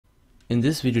In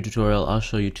this video tutorial, I'll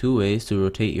show you two ways to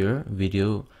rotate your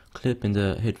video clip in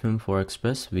the Hitfilm 4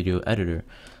 Express video editor.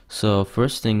 So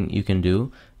first thing you can do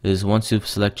is once you've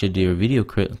selected your video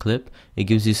clip, it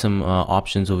gives you some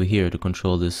options over here to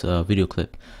control this video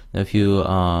clip. Now if you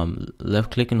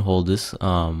left click and hold this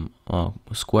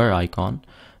square icon,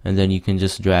 and then you can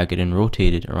just drag it and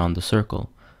rotate it around the circle,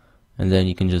 and then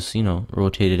you can just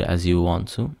rotate it as you want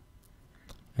to,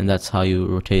 and that's how you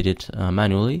rotate it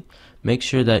manually. Make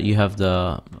sure that you have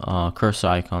the cursor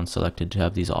icon selected to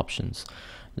have these options.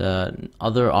 The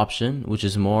other option, which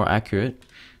is more accurate,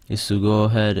 is to go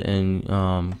ahead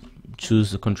and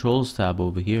choose the controls tab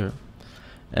over here.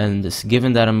 And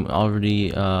given that I'm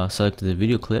already selected the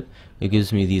video clip, it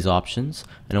gives me these options,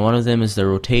 and one of them is the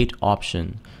rotate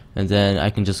option, and then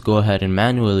I can just go ahead and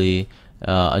manually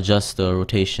adjust the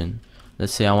rotation.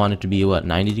 Let's say I want it to be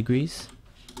 90 degrees,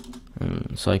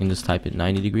 so I can just type it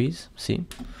 90 degrees, see?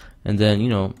 And then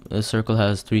the circle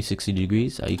has 360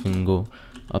 degrees. You can go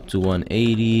up to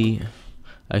 180,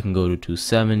 I can go to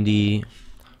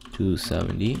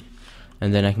 270,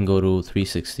 and then I can go to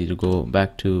 360 to go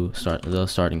back to the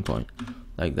starting point,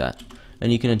 like that.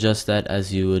 And you can adjust that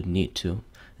as you would need to.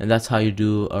 And that's how you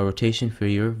do a rotation for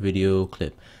your video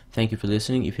clip. Thank you for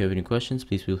listening. If you have any questions,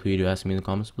 please feel free to ask me in the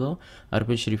comments below. I'd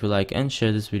appreciate if you like and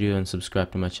share this video and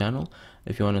subscribe to my channel.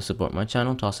 If you want to support my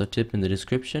channel, toss a tip in the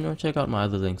description or check out my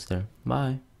other links there.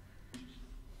 Bye.